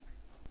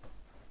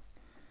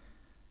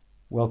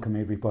Welcome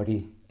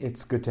everybody,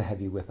 it's good to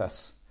have you with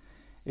us.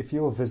 If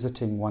you're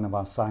visiting one of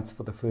our sites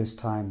for the first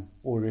time,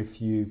 or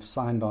if you've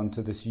signed on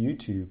to this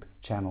YouTube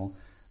channel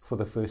for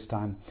the first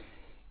time,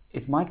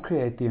 it might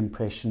create the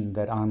impression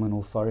that I'm an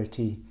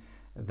authority,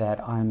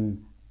 that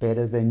I'm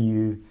better than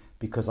you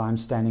because I'm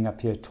standing up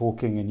here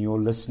talking and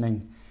you're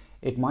listening.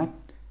 It might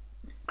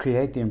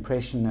create the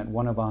impression at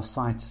one of our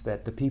sites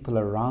that the people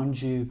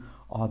around you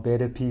are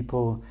better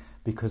people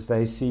because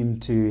they seem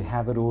to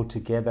have it all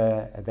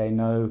together, they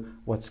know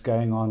what's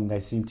going on, they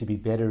seem to be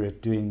better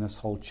at doing this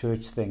whole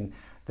church thing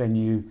than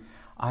you.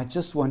 I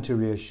just want to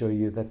reassure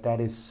you that that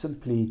is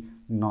simply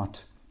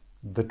not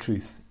the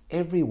truth.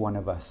 Every one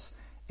of us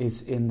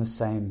is in the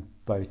same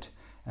boat,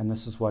 and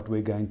this is what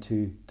we're going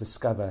to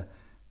discover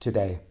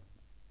today.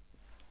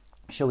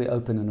 Shall we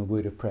open in a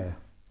word of prayer?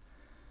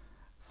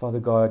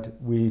 Father God,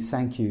 we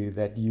thank you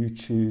that you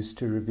choose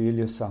to reveal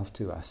yourself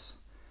to us,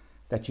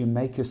 that you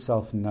make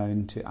yourself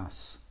known to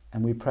us.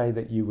 And we pray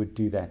that you would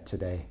do that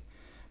today,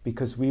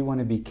 because we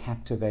want to be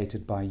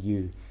captivated by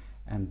you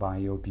and by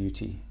your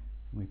beauty.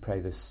 We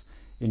pray this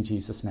in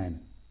Jesus' name.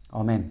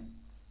 Amen.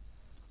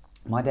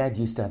 My dad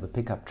used to have a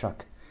pickup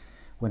truck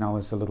when I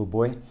was a little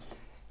boy,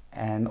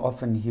 and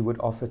often he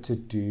would offer to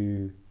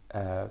do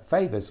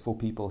favors for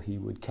people. He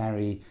would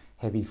carry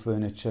heavy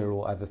furniture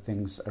or other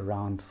things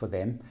around for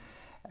them.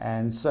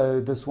 And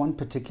so this one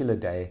particular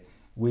day,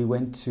 we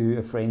went to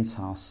a friend's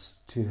house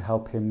to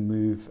help him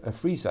move a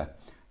freezer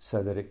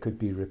so that it could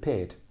be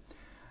repaired.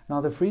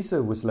 Now, the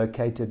freezer was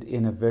located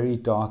in a very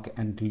dark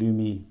and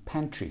gloomy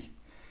pantry.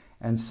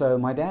 And so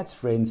my dad's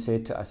friend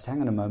said to us, hang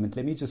on a moment,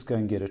 let me just go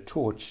and get a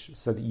torch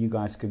so that you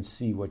guys can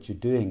see what you're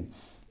doing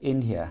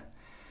in here.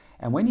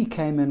 And when he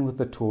came in with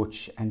the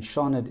torch and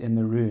shone it in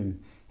the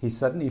room, he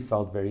suddenly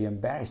felt very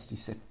embarrassed. He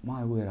said,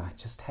 my word, I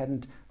just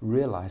hadn't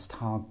realized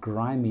how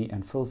grimy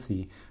and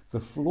filthy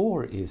the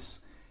floor is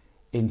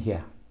in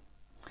here.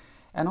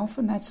 And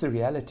often that's the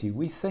reality.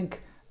 We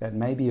think that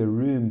maybe a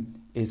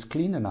room is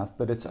clean enough,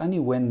 but it's only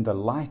when the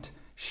light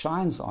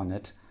shines on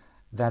it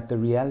that the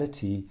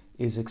reality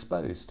is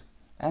exposed.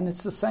 And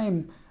it's the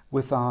same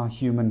with our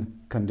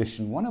human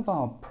condition. One of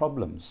our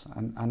problems,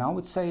 and I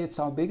would say it's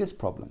our biggest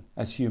problem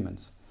as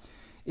humans,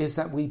 is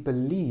that we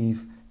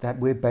believe that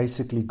we're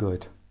basically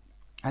good.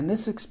 And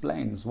this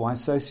explains why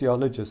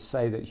sociologists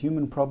say that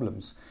human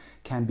problems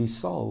can be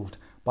solved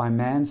by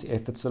man's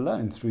efforts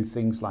alone through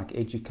things like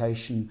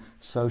education,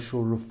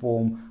 social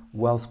reform,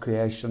 wealth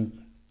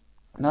creation.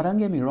 Now, don't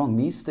get me wrong,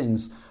 these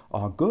things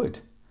are good,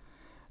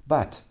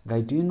 but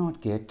they do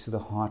not get to the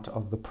heart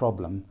of the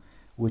problem,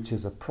 which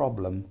is a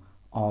problem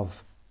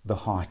of the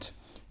heart.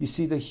 You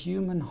see, the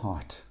human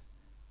heart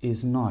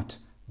is not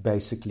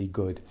basically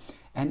good.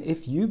 And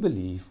if you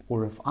believe,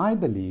 or if I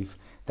believe,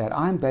 that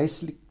I'm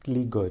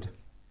basically good,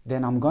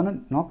 then I'm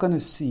not going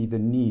to see the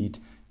need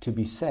to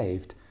be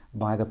saved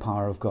by the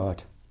power of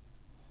God.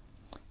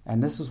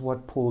 And this is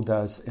what Paul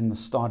does in the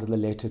start of the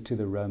letter to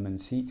the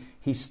Romans.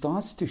 He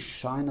starts to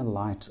shine a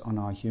light on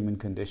our human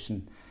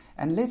condition.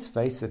 And let's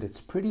face it, it's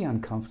pretty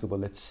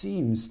uncomfortable. It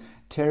seems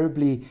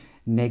terribly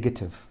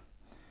negative.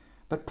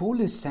 But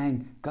Paul is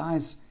saying,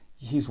 guys,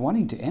 he's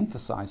wanting to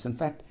emphasize, in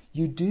fact,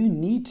 you do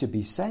need to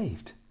be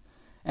saved.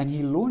 And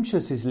he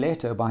launches his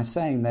letter by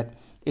saying that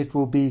it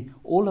will be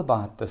all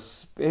about the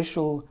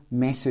special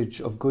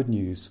message of good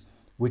news,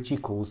 which he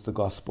calls the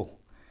gospel.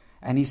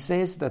 And he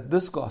says that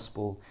this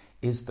gospel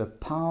is the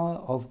power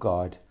of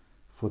God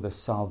for the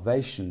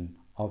salvation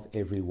of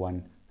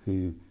everyone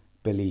who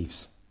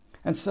believes.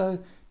 And so,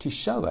 to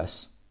show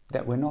us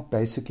that we're not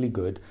basically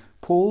good,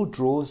 Paul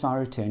draws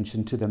our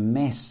attention to the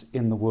mess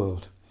in the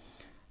world.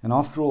 And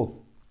after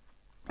all,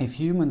 if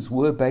humans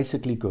were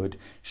basically good,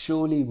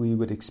 surely we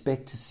would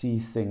expect to see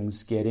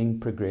things getting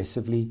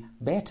progressively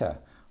better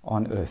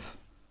on earth.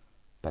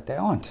 But they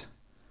aren't.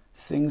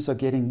 Things are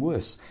getting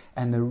worse.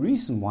 And the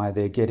reason why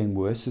they're getting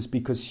worse is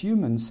because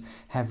humans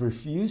have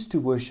refused to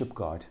worship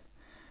God,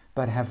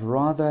 but have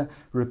rather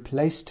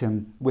replaced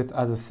him with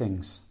other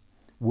things,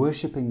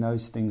 worshipping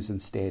those things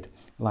instead,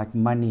 like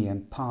money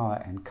and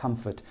power and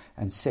comfort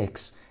and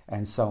sex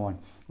and so on.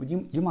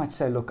 You might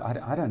say, look,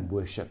 I don't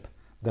worship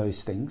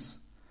those things.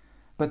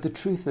 But the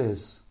truth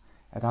is,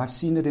 and I've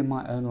seen it in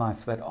my own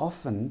life, that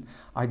often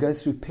I go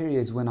through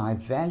periods when I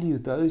value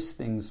those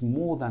things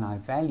more than I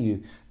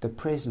value the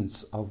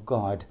presence of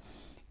God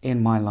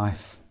in my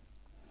life.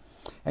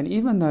 And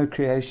even though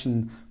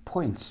creation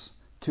points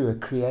to a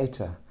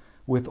creator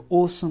with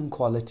awesome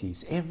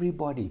qualities,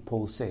 everybody,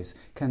 Paul says,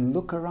 can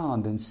look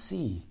around and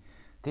see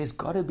there's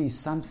got to be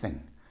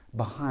something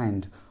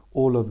behind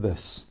all of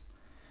this.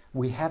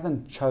 We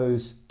haven't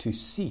chose to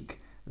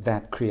seek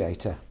that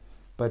creator,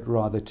 but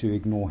rather to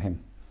ignore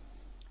him.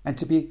 And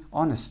to be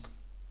honest,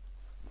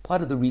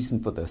 part of the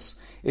reason for this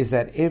is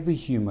that every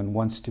human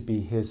wants to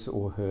be his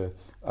or her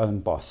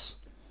own boss.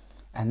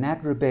 And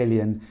that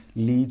rebellion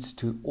leads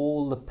to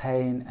all the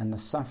pain and the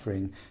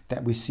suffering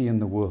that we see in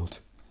the world.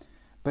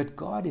 But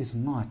God is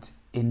not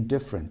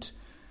indifferent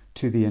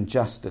to the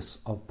injustice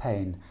of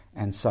pain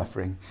and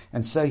suffering.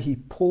 And so he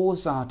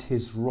pours out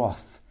his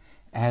wrath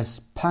as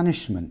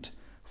punishment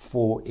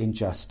for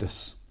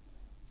injustice.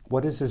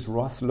 What does his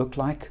wrath look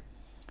like?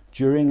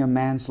 During a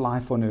man's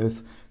life on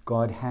earth,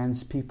 God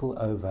hands people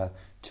over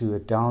to a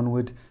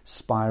downward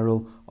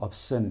spiral of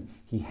sin.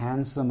 He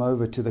hands them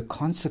over to the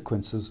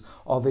consequences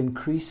of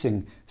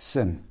increasing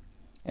sin.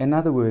 In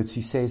other words,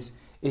 he says,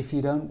 if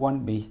you don't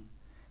want me,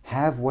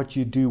 have what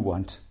you do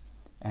want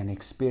and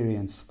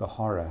experience the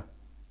horror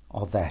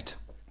of that.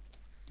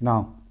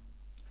 Now,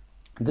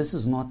 this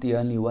is not the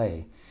only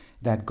way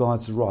that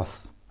God's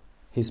wrath,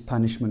 his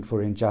punishment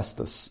for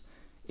injustice,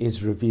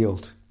 is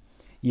revealed.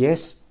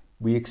 Yes,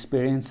 we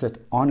experience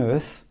it on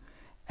earth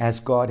as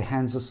God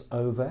hands us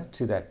over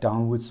to that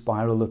downward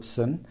spiral of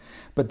sin.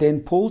 But then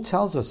Paul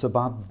tells us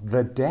about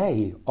the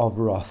day of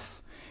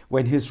wrath,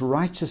 when his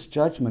righteous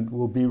judgment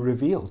will be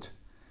revealed.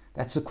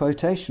 That's a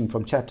quotation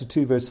from chapter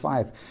 2, verse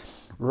 5.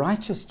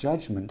 Righteous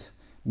judgment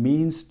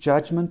means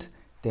judgment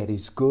that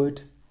is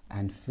good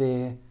and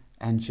fair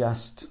and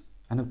just.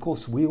 And of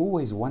course, we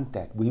always want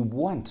that. We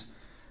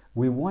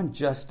want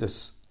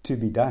justice to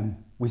be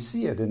done. We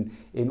see it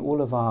in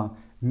all of our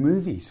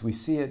movies. We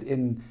see it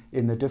in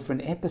the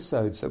different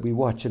episodes that we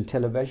watch on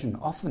television.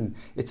 Often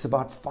it's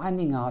about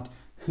finding out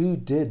who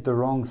did the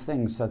wrong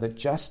thing so that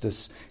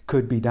justice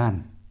could be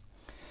done.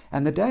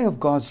 And the day of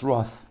God's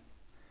wrath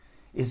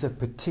is a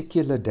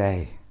particular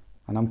day,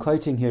 and I'm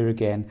quoting here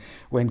again,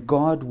 when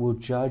God will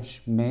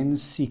judge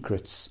men's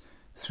secrets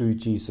through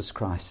Jesus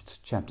Christ.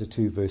 Chapter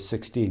 2, verse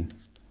 16.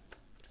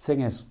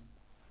 Thing is,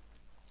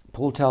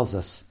 Paul tells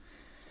us,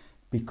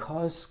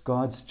 because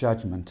God's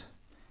judgment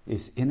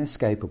is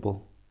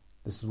inescapable,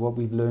 this is what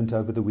we've learned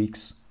over the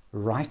weeks,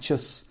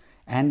 righteous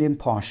and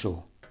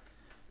impartial,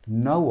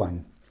 no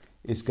one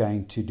is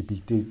going to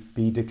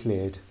be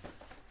declared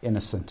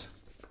innocent.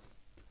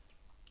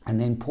 And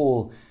then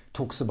Paul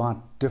talks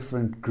about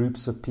different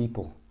groups of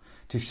people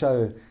to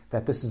show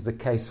that this is the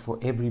case for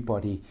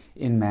everybody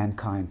in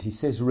mankind. He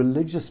says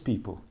religious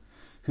people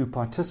who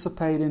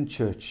participate in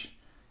church,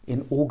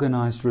 in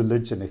organized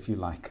religion, if you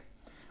like,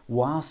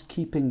 whilst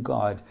keeping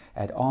God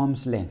at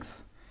arm's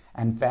length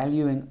and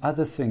valuing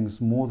other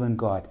things more than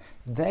God,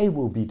 they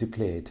will be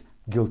declared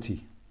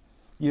guilty.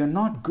 You're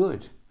not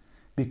good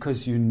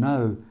because you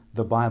know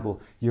the Bible.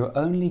 You're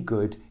only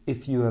good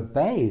if you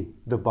obey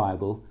the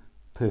Bible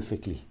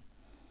perfectly.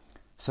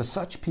 So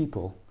such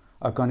people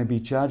are going to be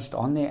judged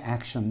on their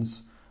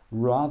actions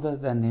rather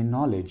than their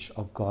knowledge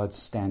of God's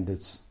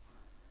standards,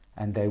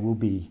 and they will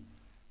be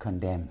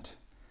condemned.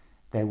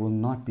 They will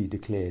not be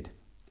declared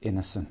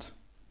innocent.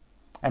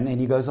 And then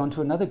he goes on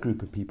to another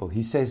group of people.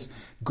 He says,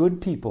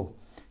 good people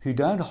who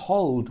don't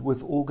hold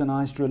with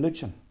organized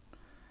religion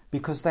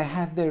because they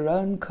have their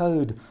own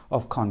code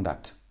of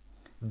conduct.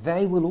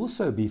 They will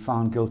also be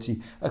found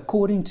guilty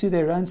according to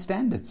their own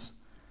standards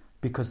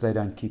because they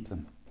don't keep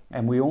them.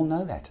 And we all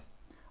know that.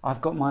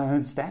 I've got my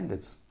own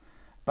standards,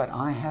 but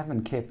I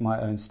haven't kept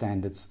my own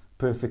standards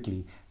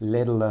perfectly,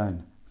 let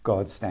alone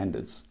God's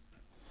standards.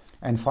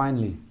 And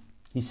finally,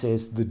 he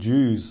says the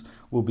Jews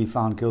will be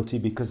found guilty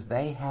because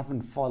they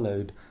haven't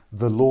followed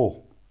the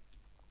law.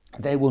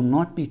 They will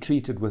not be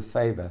treated with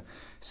favor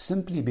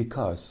simply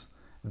because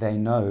they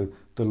know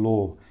the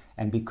law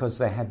and because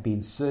they have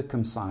been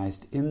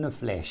circumcised in the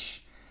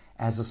flesh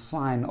as a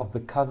sign of the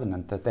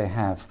covenant that they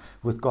have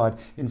with God.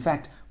 In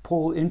fact,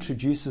 Paul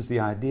introduces the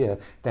idea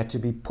that to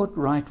be put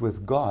right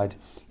with God,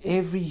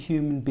 every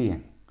human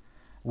being,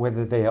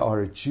 whether they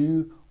are a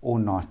Jew or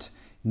not,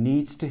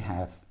 needs to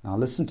have, now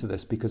listen to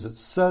this because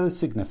it's so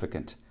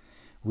significant,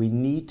 we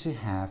need to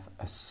have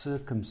a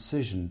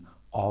circumcision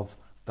of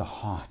the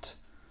heart.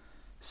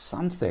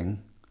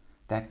 Something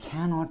that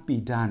cannot be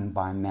done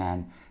by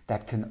man,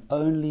 that can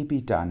only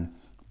be done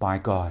by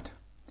God.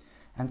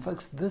 And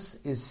folks, this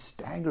is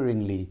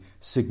staggeringly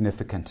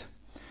significant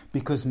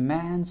because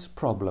man's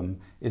problem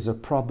is a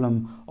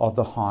problem of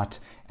the heart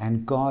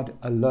and God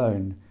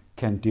alone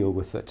can deal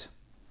with it.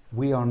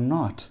 We are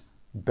not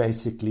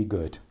basically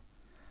good,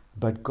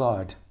 but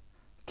God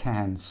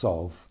can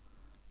solve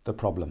the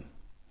problem.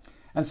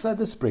 And so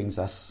this brings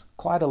us,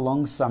 quite a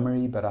long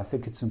summary, but I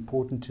think it's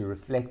important to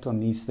reflect on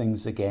these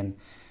things again,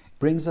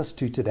 brings us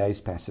to today's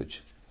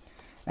passage.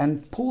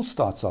 And Paul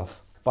starts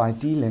off by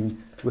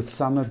dealing with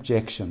some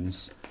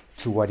objections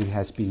to what he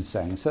has been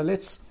saying. So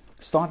let's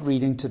start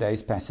reading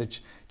today's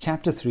passage,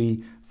 chapter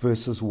 3,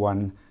 verses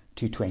 1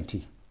 to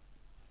 20.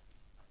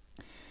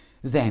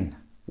 Then,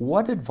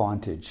 what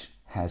advantage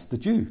has the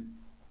Jew?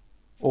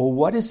 Or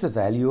what is the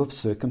value of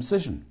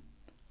circumcision?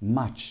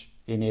 Much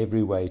in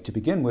every way. To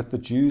begin with, the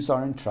Jews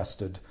are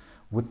entrusted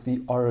with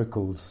the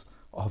oracles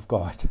of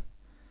God.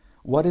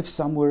 What if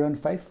some were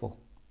unfaithful?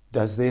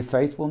 Does their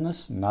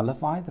faithfulness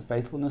nullify the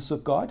faithfulness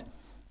of God?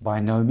 By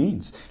no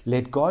means.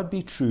 Let God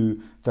be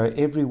true, though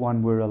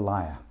everyone were a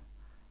liar.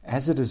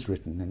 As it is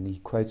written, and he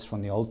quotes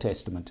from the Old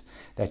Testament,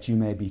 that you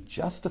may be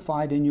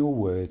justified in your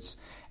words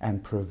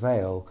and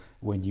prevail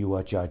when you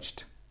are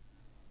judged.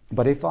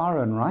 But if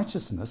our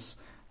unrighteousness,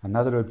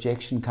 another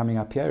objection coming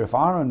up here, if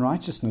our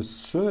unrighteousness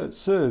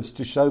serves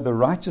to show the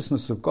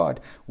righteousness of God,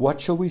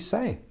 what shall we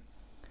say?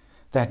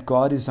 That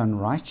God is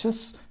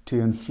unrighteous to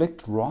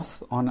inflict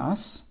wrath on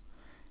us?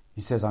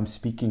 He says, I'm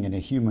speaking in a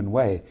human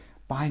way.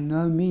 By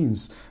no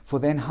means, for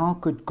then how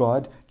could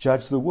God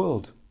judge the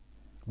world?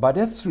 But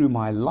if through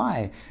my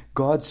lie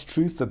God's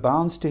truth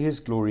abounds to his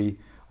glory,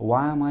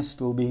 why am I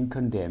still being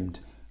condemned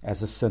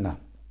as a sinner?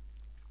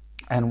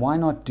 And why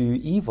not do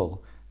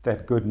evil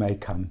that good may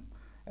come,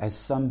 as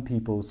some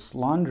people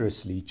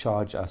slanderously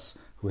charge us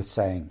with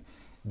saying,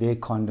 their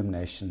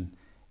condemnation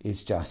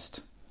is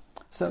just.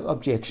 So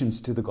objections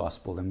to the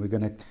gospel, and we're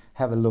going to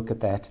have a look at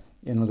that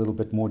in a little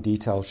bit more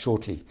detail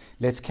shortly.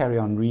 Let's carry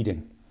on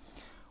reading.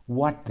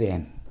 What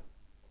then?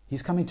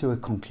 He's coming to a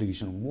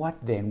conclusion. What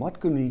then? What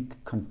can we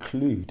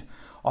conclude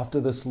after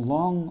this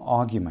long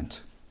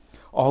argument?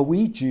 Are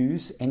we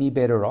Jews any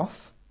better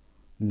off?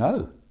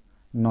 No,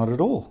 not at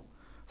all.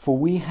 For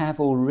we have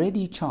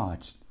already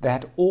charged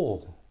that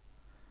all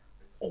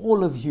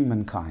of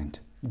humankind,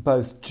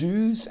 both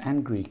Jews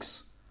and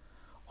Greeks,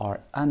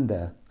 are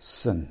under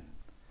sin.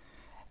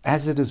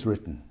 As it is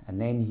written, and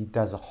then he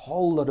does a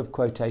whole lot of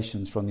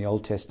quotations from the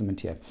Old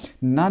Testament here.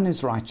 None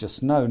is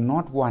righteous, no,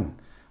 not one.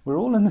 We're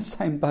all in the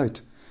same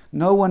boat.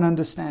 No one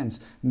understands.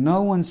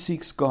 No one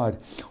seeks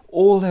God.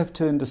 All have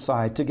turned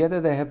aside. Together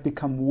they have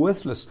become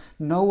worthless.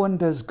 No one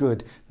does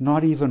good,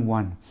 not even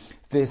one.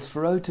 Their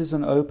throat is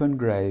an open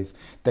grave.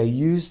 They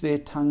use their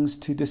tongues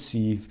to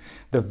deceive.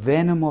 The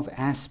venom of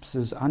asps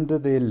is under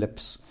their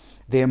lips.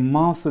 Their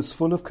mouth is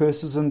full of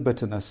curses and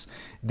bitterness.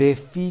 Their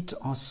feet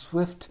are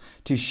swift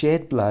to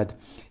shed blood.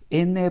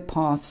 In their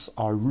paths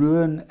are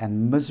ruin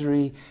and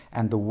misery,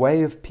 and the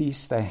way of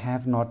peace they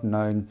have not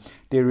known.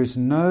 There is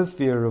no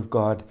fear of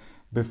God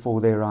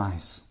before their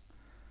eyes.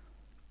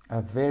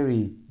 A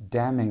very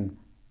damning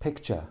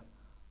picture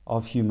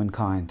of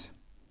humankind.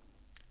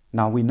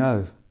 Now we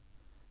know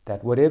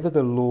that whatever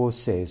the law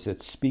says,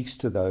 it speaks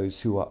to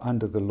those who are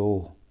under the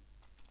law,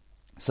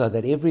 so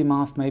that every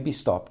mouth may be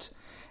stopped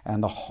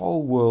and the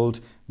whole world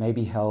may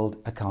be held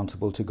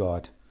accountable to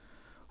God.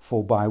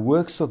 For by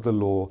works of the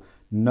law,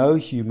 no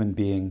human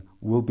being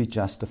will be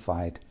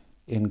justified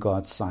in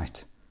God's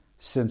sight,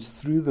 since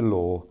through the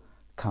law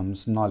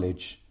comes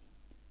knowledge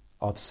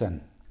of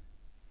sin.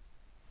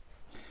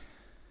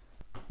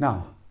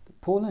 Now,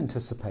 Paul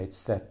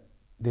anticipates that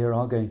there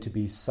are going to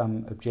be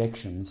some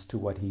objections to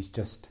what he's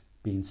just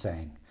been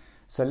saying.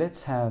 So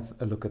let's have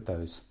a look at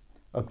those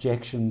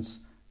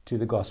objections to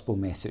the gospel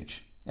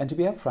message. And to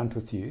be upfront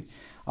with you,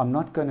 I'm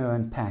not going to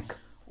unpack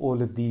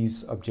all of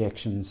these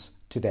objections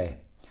today.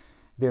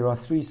 There are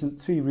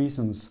three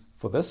reasons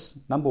for this.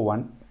 Number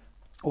one,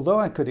 although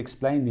I could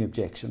explain the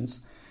objections,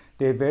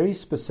 they're very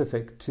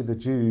specific to the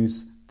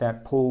Jews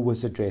that Paul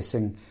was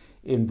addressing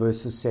in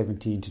verses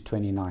 17 to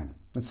 29.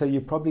 And so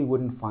you probably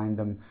wouldn't find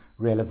them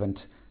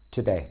relevant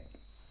today.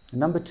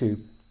 Number two,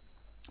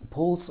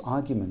 Paul's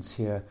arguments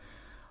here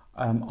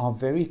are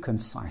very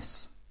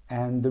concise.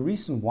 And the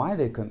reason why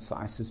they're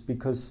concise is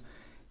because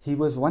he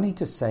was wanting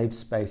to save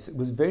space. It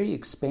was very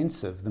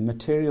expensive. The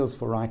materials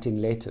for writing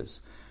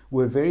letters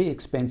were very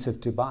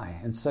expensive to buy.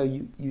 And so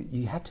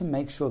you had to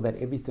make sure that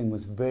everything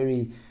was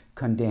very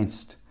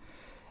condensed.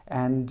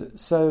 And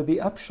so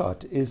the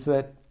upshot is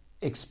that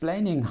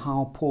explaining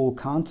how Paul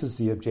counters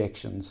the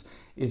objections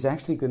is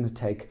actually going to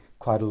take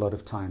quite a lot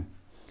of time.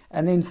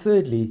 And then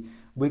thirdly,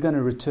 we're going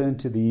to return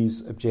to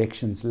these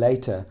objections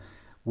later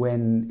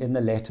in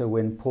the letter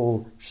when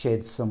Paul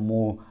sheds some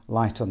more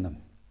light on them.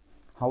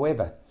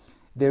 However,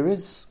 there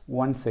is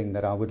one thing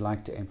that I would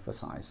like to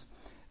emphasize,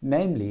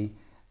 namely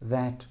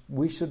that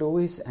we should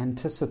always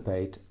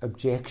anticipate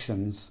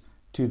objections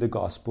to the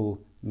gospel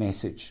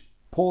message.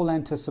 Paul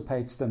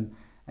anticipates them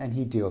and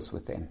he deals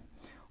with them.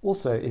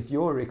 Also, if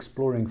you're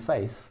exploring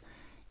faith,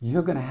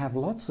 you're going to have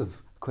lots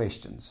of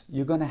questions.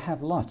 You're going to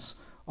have lots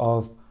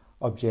of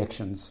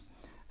objections.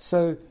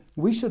 So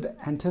we should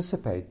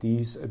anticipate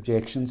these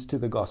objections to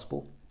the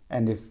gospel.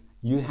 And if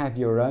you have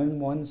your own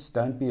ones,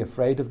 don't be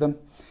afraid of them.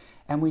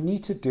 And we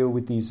need to deal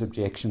with these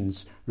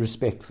objections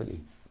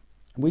respectfully.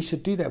 We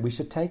should do that. We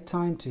should take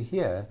time to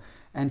hear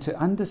and to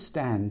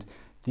understand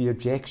the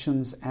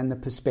objections and the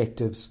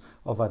perspectives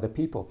of other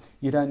people.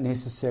 You don't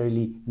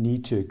necessarily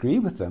need to agree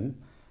with them,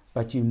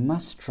 but you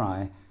must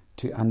try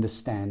to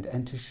understand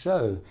and to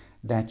show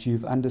that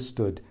you've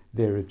understood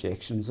their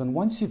objections. And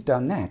once you've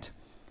done that,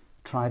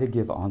 try to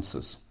give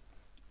answers.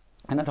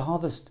 And at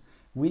Harvest,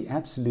 we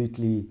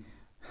absolutely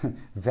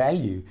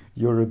value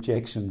your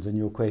objections and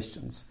your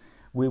questions.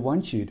 We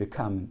want you to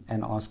come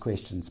and ask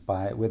questions,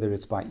 whether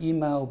it's by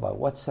email, by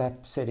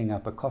WhatsApp, setting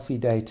up a coffee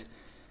date.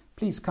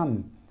 Please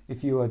come.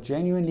 If you are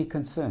genuinely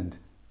concerned,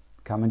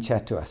 come and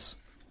chat to us.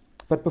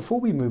 But before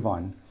we move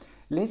on,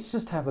 let's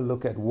just have a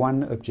look at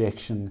one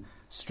objection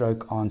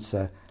stroke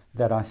answer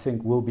that I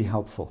think will be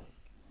helpful.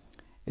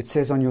 It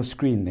says on your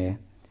screen there,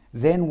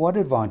 then what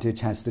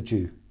advantage has the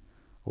Jew?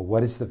 Or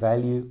what is the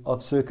value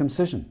of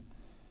circumcision?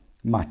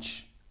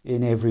 Much,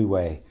 in every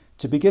way.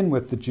 To begin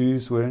with, the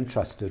Jews were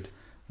entrusted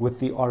with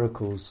the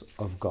oracles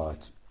of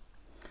God.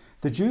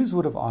 The Jews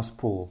would have asked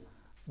Paul,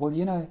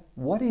 well,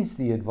 what is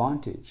the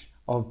advantage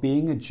of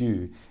being a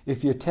Jew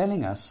if you're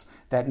telling us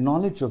that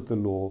knowledge of the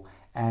law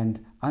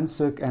and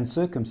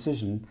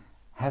circumcision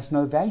has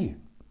no value?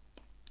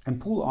 And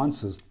Paul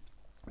answers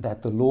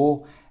that the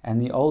law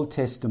and the Old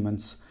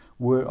Testaments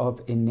were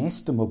of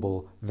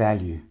inestimable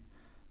value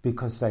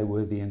because they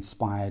were the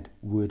inspired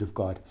Word of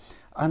God.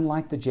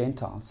 Unlike the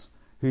Gentiles,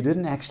 who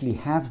didn't actually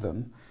have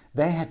them,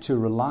 they had to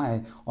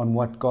rely on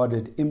what God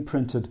had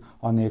imprinted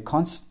on their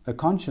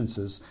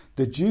consciences.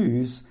 The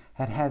Jews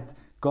had had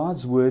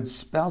God's Word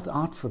spelt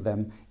out for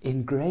them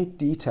in great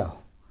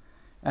detail.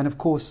 And of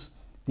course,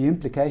 the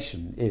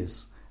implication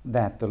is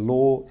that the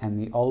law and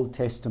the Old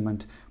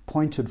Testament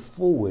pointed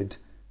forward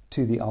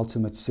to the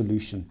ultimate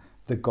solution,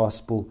 the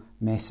gospel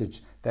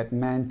message that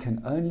man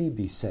can only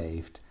be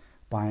saved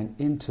by an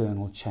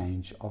internal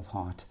change of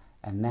heart,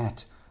 and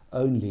that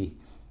only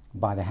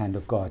by the hand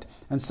of God.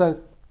 And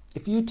so,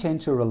 if you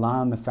tend to rely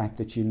on the fact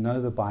that you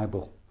know the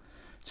Bible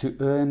to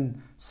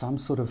earn some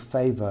sort of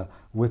favor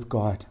with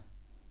God,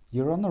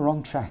 you're on the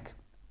wrong track.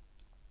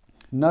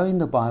 Knowing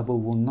the Bible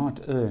will not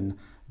earn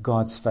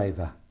God's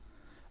favor.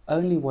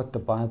 Only what the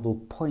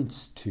Bible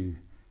points to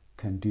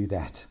can do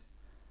that.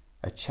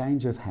 A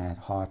change of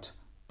heart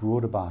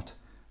brought about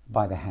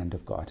by the hand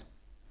of God.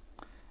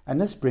 And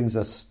this brings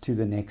us to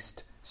the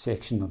next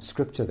section of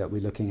Scripture that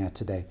we're looking at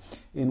today,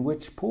 in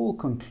which Paul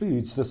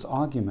concludes this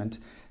argument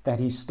that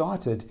he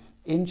started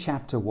in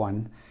chapter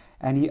 1,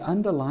 and he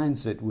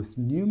underlines it with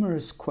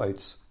numerous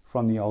quotes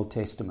from the Old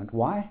Testament.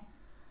 Why?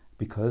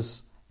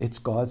 Because it's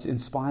God's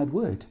inspired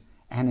word,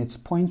 and it's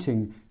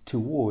pointing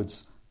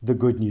towards the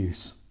good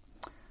news.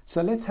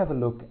 So let's have a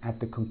look at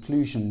the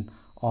conclusion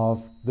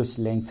of this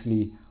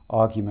lengthy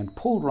argument.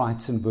 Paul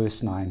writes in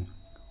verse 9,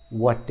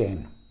 "What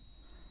then?"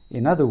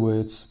 In other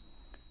words,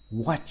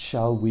 what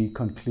shall we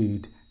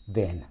conclude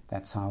then?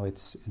 That's how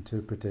it's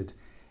interpreted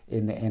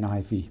in the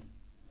NIV.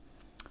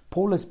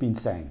 Paul has been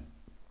saying,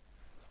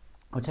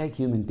 or take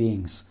human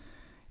beings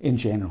in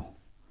general,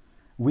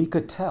 we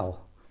could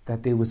tell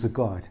that there was a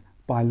God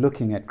by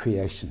looking at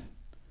creation.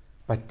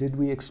 But did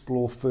we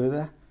explore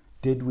further?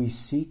 Did we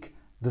seek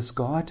this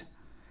God?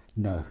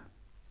 No,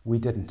 we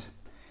didn't.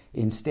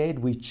 Instead,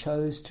 we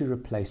chose to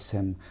replace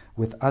him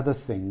with other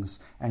things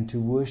and to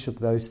worship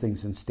those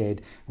things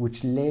instead,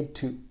 which led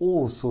to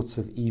all sorts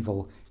of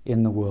evil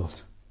in the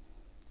world.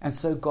 And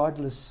so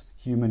godless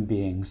human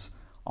beings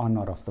are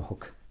not off the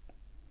hook.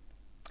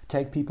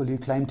 Take people who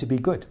claim to be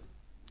good.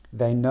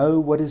 They know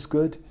what is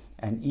good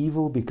and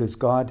evil because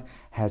God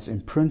has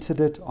imprinted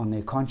it on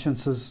their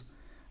consciences.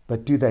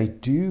 But do they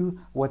do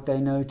what they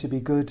know to be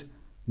good?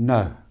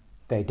 No,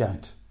 they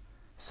don't.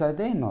 So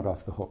they're not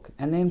off the hook.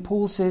 And then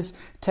Paul says,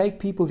 take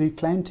people who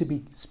claim to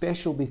be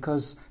special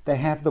because they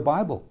have the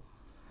Bible.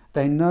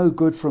 They know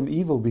good from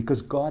evil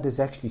because God has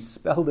actually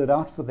spelled it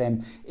out for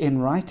them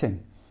in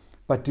writing.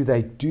 But do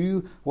they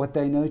do what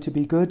they know to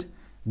be good?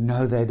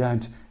 No, they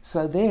don't.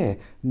 So they're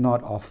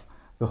not off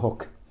the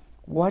hook.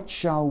 What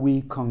shall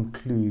we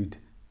conclude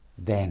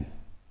then?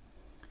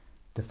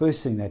 The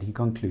first thing that he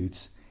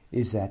concludes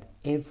is that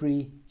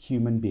every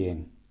human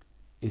being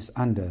is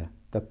under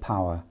the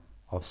power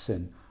of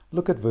sin.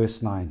 Look at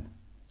verse 9.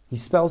 He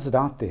spells it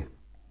out there.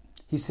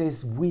 He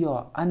says we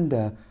are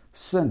under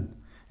sin.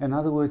 In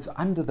other words,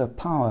 under the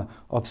power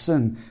of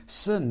sin.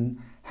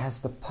 Sin has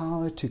the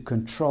power to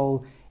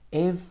control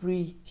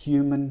every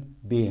human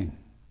being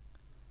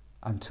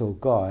until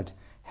God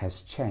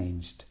has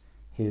changed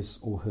his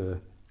or her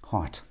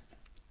heart.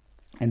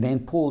 And then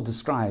Paul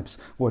describes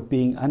what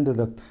being under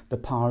the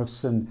power of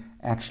sin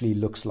actually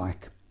looks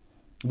like.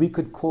 We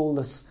could call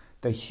this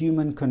the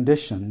human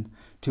condition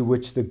to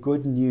which the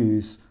good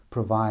news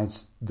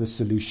provides the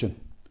solution.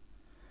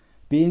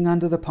 Being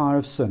under the power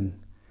of sin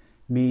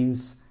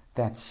means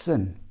that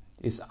sin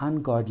is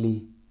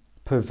ungodly,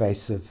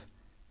 pervasive,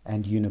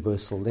 and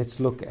universal. Let's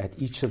look at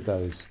each of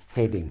those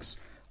headings.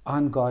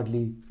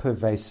 Ungodly,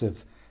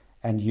 pervasive,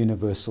 and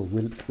universal.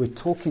 We're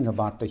talking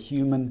about the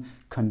human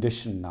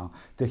condition now,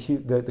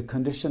 the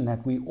condition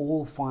that we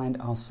all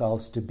find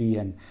ourselves to be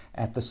in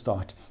at the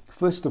start.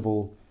 First of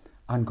all,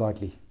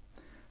 ungodly.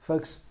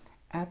 Folks,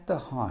 at the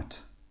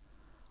heart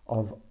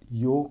of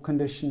your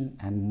condition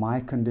and my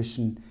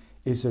condition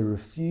is a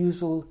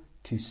refusal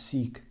to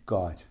seek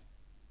God.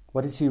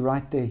 What does he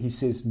write there? He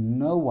says,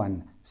 no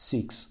one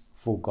seeks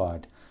for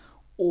God.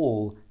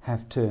 All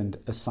have turned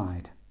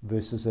aside.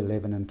 Verses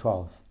 11 and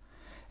 12.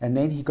 And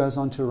then he goes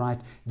on to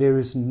write, there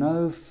is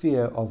no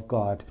fear of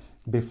God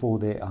before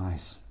their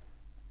eyes.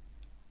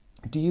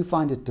 Do you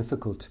find it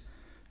difficult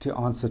to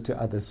answer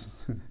to others?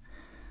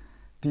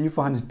 Do you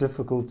find it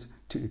difficult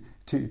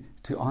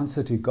to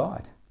answer to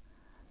God?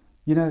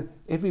 You know,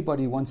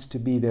 everybody wants to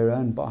be their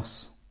own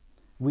boss.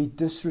 We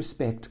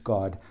disrespect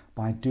God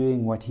by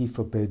doing what he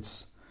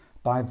forbids,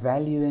 by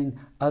valuing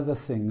other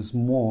things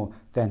more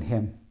than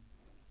him.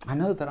 I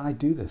know that I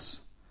do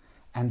this.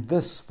 And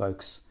this,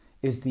 folks,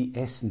 is the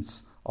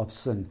essence of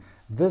sin.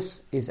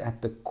 This is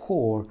at the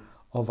core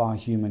of our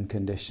human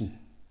condition.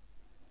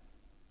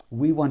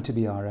 We want to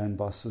be our own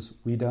bosses.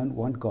 We don't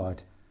want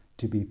God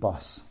to be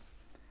boss.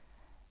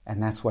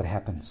 And that's what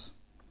happens.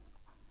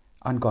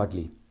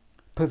 Ungodly,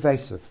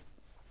 pervasive.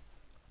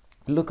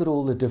 Look at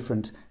all the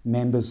different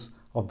members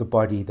of the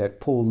body that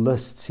Paul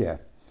lists here.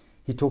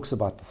 He talks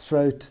about the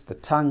throat, the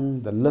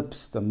tongue, the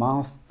lips, the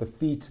mouth, the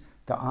feet,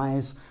 the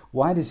eyes.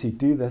 Why does he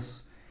do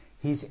this?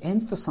 He's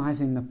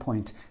emphasizing the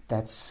point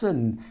that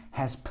sin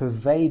has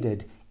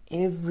pervaded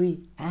every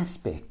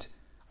aspect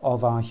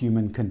of our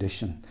human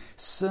condition.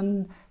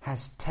 Sin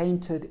has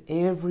tainted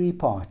every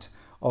part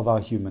of our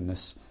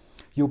humanness.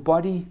 Your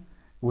body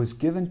was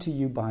given to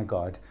you by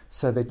God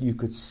so that you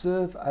could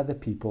serve other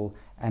people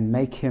and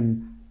make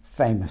Him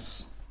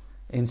famous.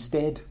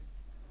 Instead,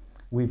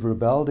 we've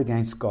rebelled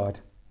against God,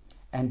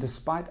 and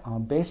despite our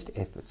best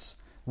efforts,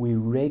 we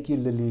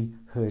regularly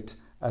hurt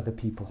other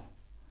people.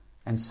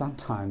 And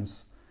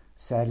sometimes,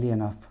 sadly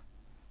enough,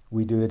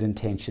 we do it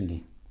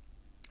intentionally.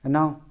 And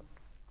now,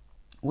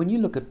 when you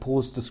look at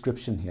Paul's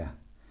description here,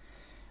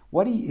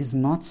 what he is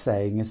not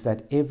saying is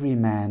that every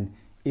man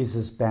is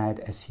as bad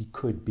as he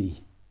could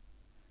be.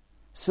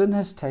 Sin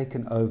has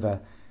taken over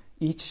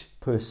each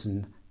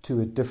person to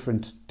a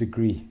different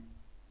degree.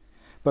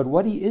 But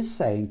what he is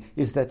saying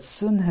is that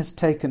sin has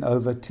taken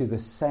over to the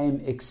same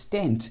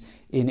extent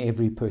in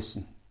every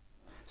person.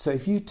 So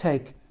if you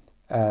take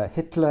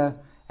Hitler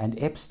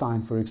and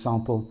Epstein, for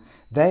example,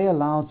 they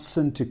allowed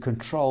sin to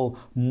control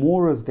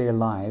more of their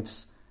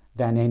lives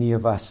than any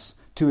of us,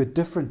 to a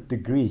different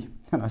degree.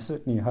 And I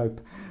certainly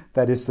hope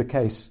that is the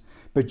case.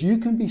 But you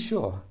can be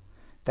sure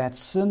that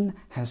sin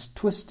has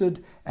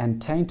twisted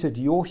and tainted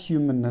your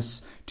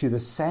humanness to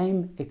the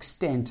same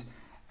extent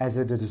as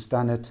it has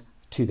done it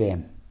to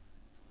them.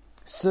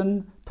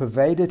 Sin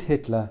pervaded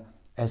Hitler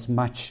as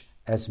much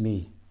as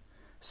me.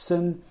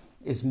 Sin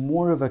is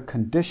more of a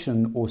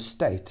condition or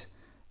state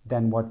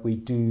than what we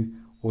do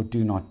or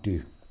do not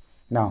do.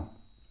 Now,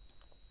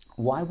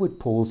 why would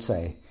Paul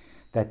say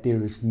that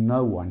there is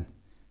no one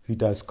who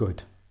does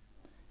good?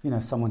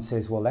 Someone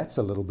says, well, that's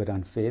a little bit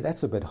unfair,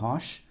 that's a bit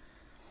harsh.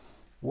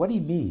 What he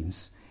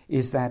means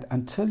is that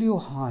until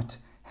your heart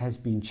has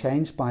been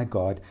changed by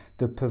God,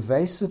 the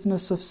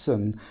pervasiveness of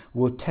sin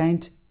will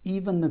taint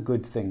even the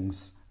good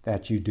things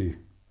that you do.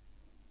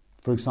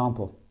 For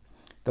example,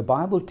 the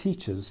Bible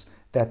teaches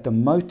that the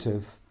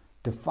motive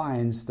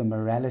defines the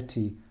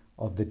morality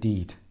of the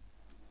deed.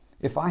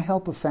 If I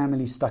help a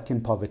family stuck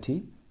in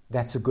poverty,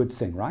 that's a good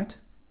thing, right?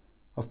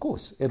 Of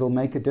course, it'll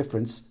make a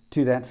difference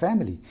to that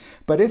family.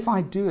 But if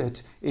I do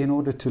it in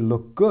order to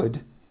look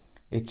good,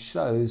 it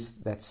shows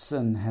that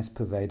sin has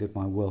pervaded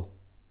my will.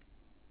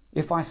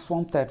 If I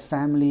swamp that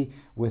family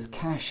with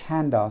cash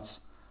handouts,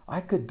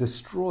 I could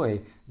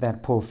destroy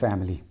that poor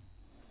family,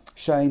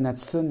 showing that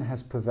sin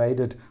has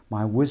pervaded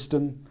my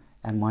wisdom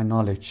and my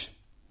knowledge.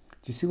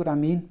 Do you see what I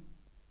mean?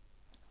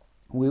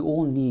 We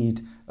all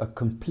need a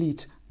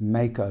complete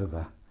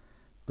makeover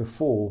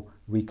before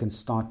we can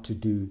start to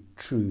do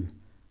true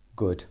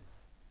good.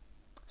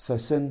 So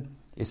sin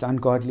is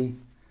ungodly,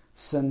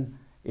 sin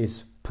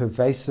is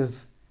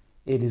pervasive,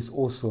 it is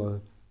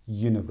also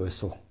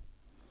universal.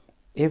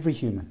 Every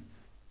human,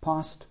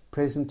 past,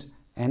 present,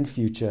 and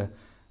future,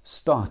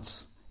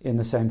 starts in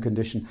the same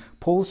condition.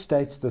 Paul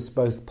states this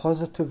both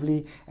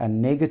positively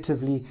and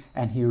negatively,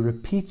 and he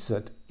repeats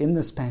it in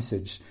this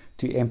passage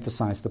to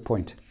emphasize the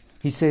point.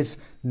 He says,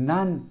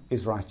 none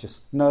is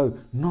righteous. No,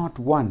 not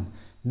one.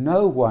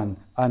 No one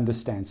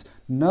understands.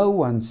 No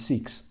one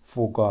seeks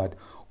for God.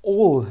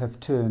 All have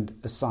turned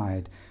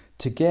aside.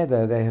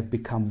 Together they have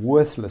become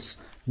worthless.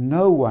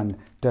 No one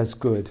does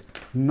good,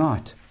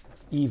 not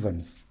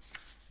even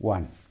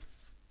one.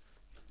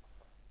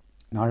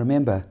 Now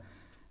remember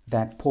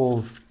that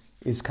Paul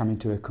is coming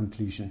to a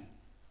conclusion.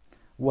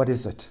 What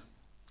is it?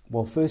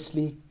 Well,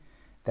 firstly,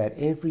 that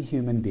every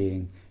human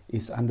being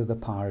is under the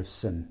power of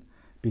sin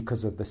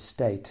because of the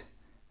state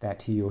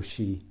that he or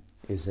she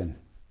is in.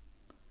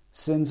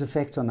 Sin's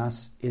effect on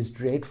us is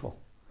dreadful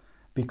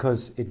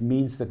because it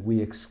means that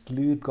we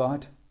exclude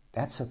God.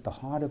 That's at the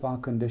heart of our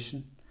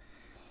condition.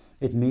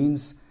 It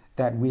means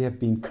that we have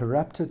been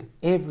corrupted.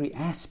 Every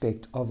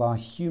aspect of our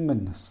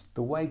humanness,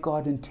 the way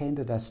God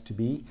intended us to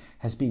be,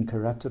 has been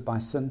corrupted by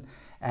sin,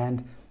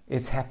 and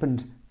it's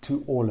happened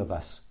to all of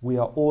us. We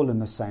are all in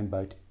the same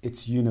boat.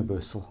 It's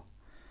universal.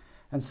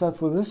 And so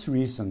for this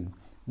reason,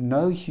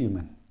 no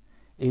human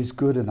is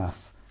good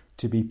enough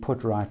to be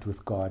put right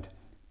with God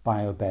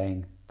by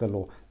obeying the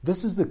law.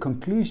 This is the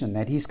conclusion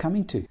that he's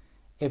coming to.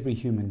 Every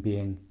human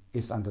being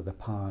is under the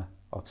power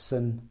of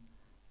sin.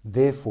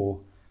 Therefore,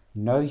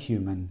 no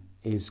human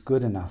is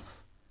good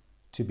enough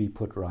to be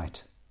put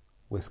right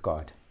with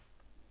God.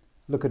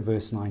 Look at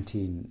verse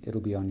 19.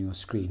 It'll be on your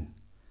screen.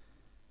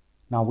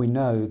 Now we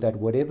know that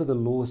whatever the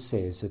law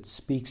says, it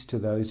speaks to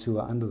those who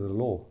are under the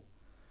law,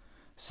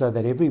 so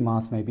that every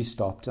mouth may be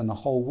stopped and the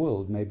whole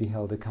world may be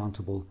held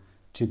accountable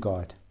to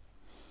God.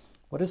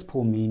 What does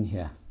Paul mean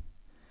here?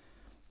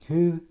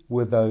 Who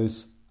were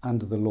those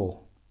under the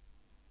law?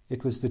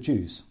 It was the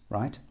Jews,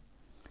 right?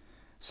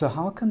 So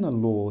how can the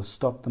law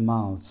stop the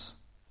mouths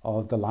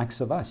of the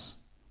likes of us?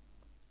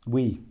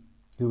 We,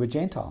 who are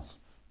Gentiles,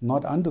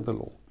 not under the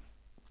law.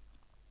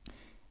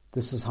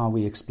 This is how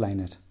we explain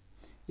it.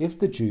 If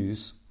the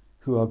Jews,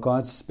 who are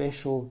God's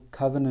special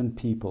covenant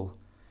people,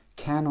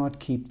 cannot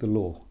keep the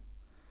law,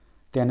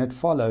 then it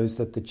follows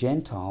that the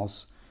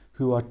Gentiles,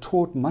 who are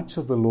taught much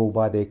of the law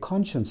by their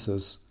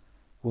consciences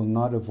will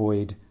not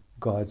avoid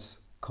God's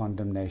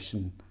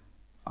condemnation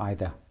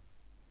either.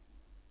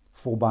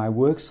 For by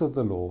works of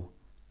the law,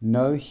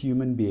 no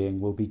human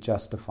being will be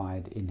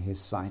justified in his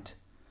sight,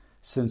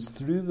 since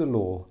through the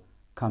law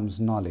comes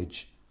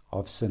knowledge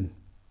of sin.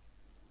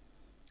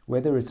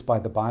 Whether it's by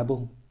the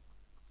Bible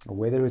or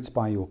whether it's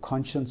by your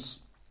conscience,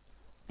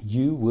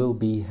 you will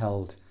be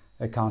held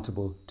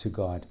accountable to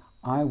God.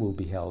 I will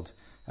be held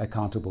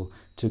accountable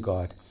to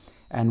God.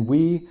 And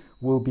we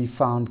will be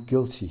found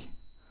guilty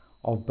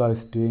of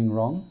both doing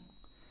wrong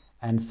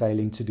and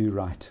failing to do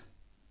right.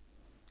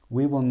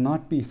 We will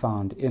not be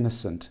found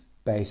innocent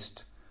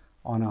based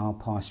on our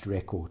past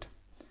record.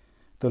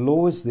 The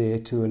law is there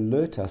to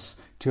alert us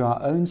to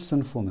our own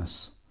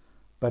sinfulness,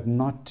 but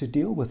not to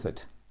deal with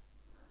it.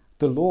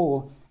 The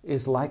law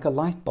is like a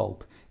light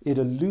bulb. It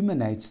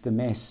illuminates the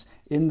mess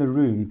in the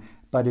room,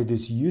 but it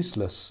is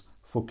useless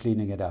for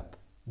cleaning it up.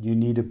 You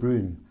need a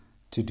broom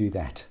to do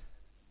that.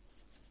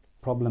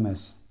 Problem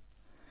is,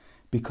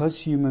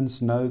 because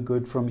humans know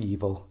good from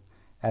evil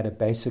at a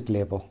basic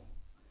level,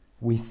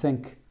 we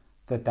think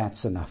that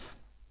that's enough.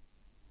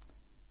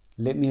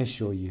 Let me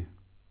assure you,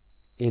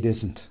 it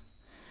isn't.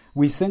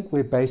 We think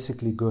we're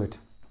basically good.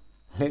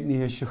 Let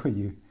me assure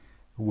you,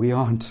 we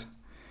aren't.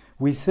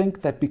 We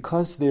think that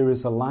because there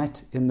is a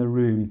light in the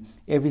room,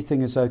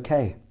 everything is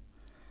okay.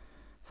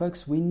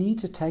 Folks, we need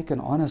to take an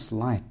honest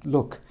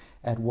look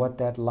at what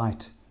that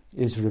light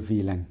is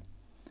revealing.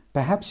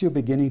 Perhaps you're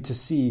beginning to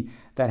see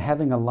that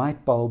having a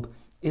light bulb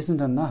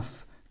isn't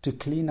enough to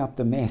clean up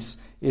the mess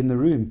in the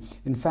room.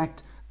 In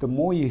fact, the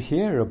more you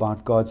hear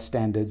about God's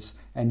standards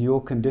and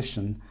your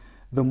condition,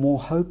 the more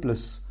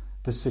hopeless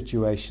the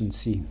situation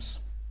seems.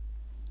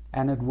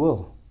 And it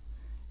will,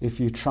 if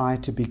you try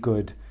to be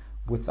good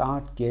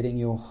without getting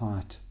your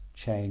heart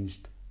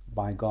changed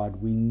by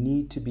God. We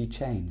need to be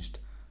changed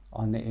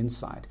on the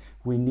inside.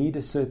 We need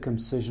a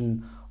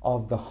circumcision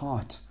of the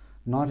heart,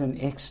 not an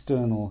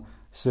external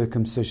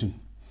circumcision.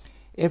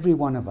 Every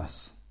one of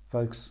us,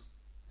 folks,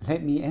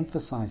 let me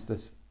emphasize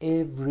this,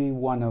 every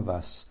one of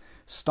us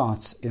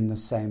starts in the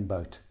same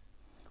boat,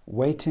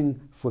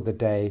 waiting for the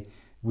day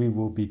we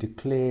will be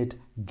declared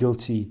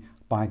guilty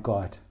by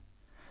God,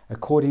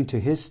 according to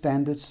His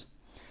standards,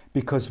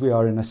 because we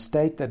are in a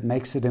state that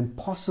makes it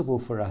impossible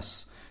for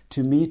us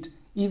to meet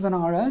even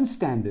our own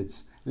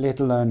standards, let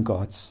alone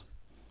God's.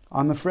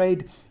 I'm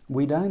afraid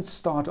we don't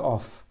start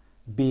off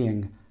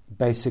being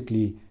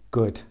basically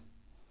good.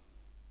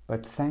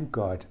 But thank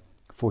God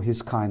for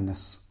His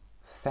kindness.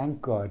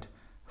 Thank God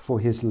for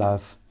His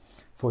love,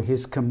 for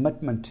His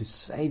commitment to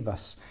save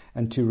us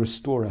and to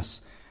restore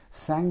us.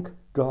 Thank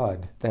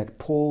God that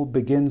Paul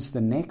begins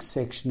the next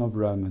section of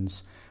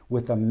Romans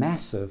with a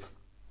massive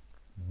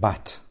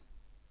but.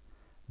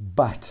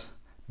 But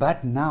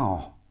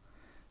now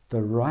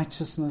the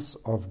righteousness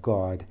of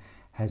God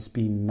has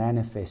been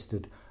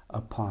manifested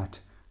apart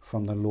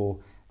from the law.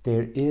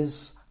 There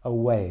is a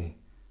way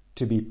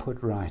to be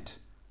put right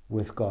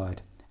with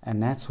God,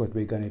 and that's what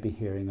we're going to be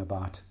hearing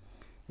about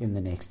in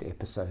the next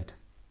episode.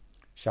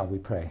 Shall we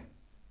pray?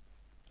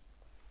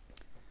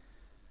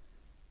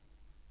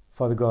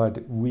 Father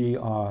God, we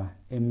are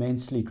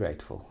immensely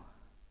grateful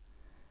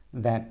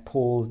that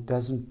Paul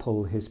doesn't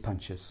pull his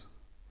punches,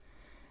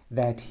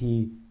 that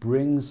he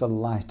brings a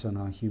light on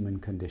our human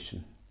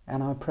condition.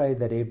 And I pray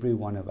that every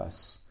one of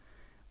us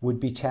would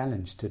be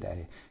challenged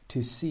today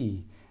to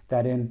see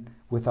that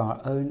with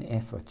our own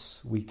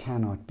efforts we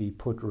cannot be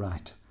put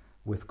right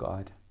with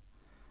God,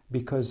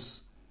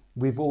 because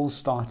we've all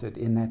started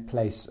in that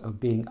place of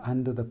being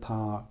under the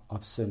power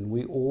of sin.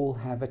 We all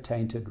have a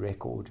tainted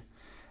record,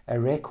 a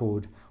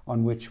record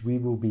on which we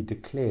will be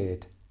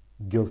declared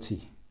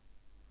guilty.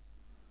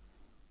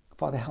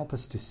 Father, help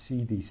us to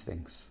see these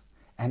things,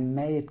 and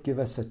may it give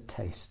us a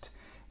taste.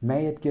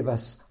 May it give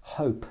us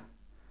hope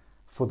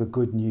for the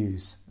good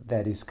news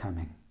that is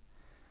coming.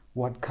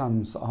 What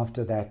comes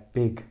after that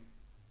big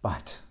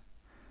but?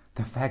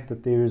 The fact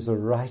that there is a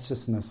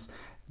righteousness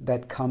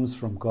that comes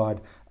from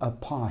God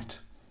apart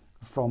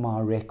from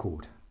our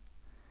record.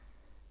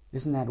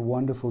 Isn't that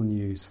wonderful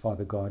news,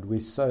 Father God?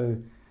 We're so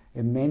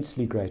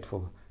immensely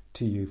grateful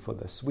to you for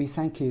this. We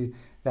thank you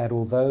that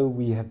although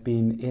we have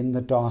been in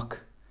the dark,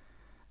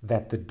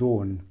 that the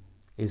dawn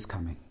is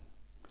coming.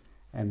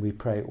 And we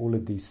pray all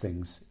of these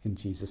things in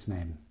Jesus'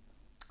 name.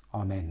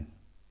 Amen.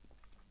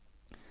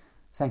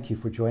 Thank you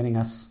for joining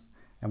us,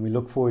 and we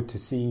look forward to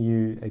seeing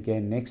you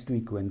again next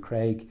week when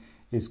Craig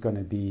is going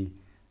to be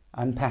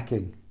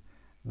unpacking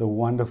the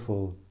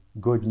wonderful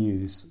good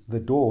news, the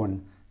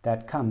dawn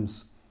that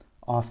comes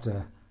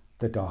after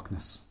the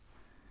darkness.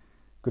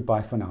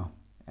 Goodbye for now,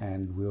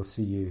 and we'll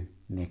see you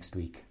next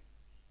week.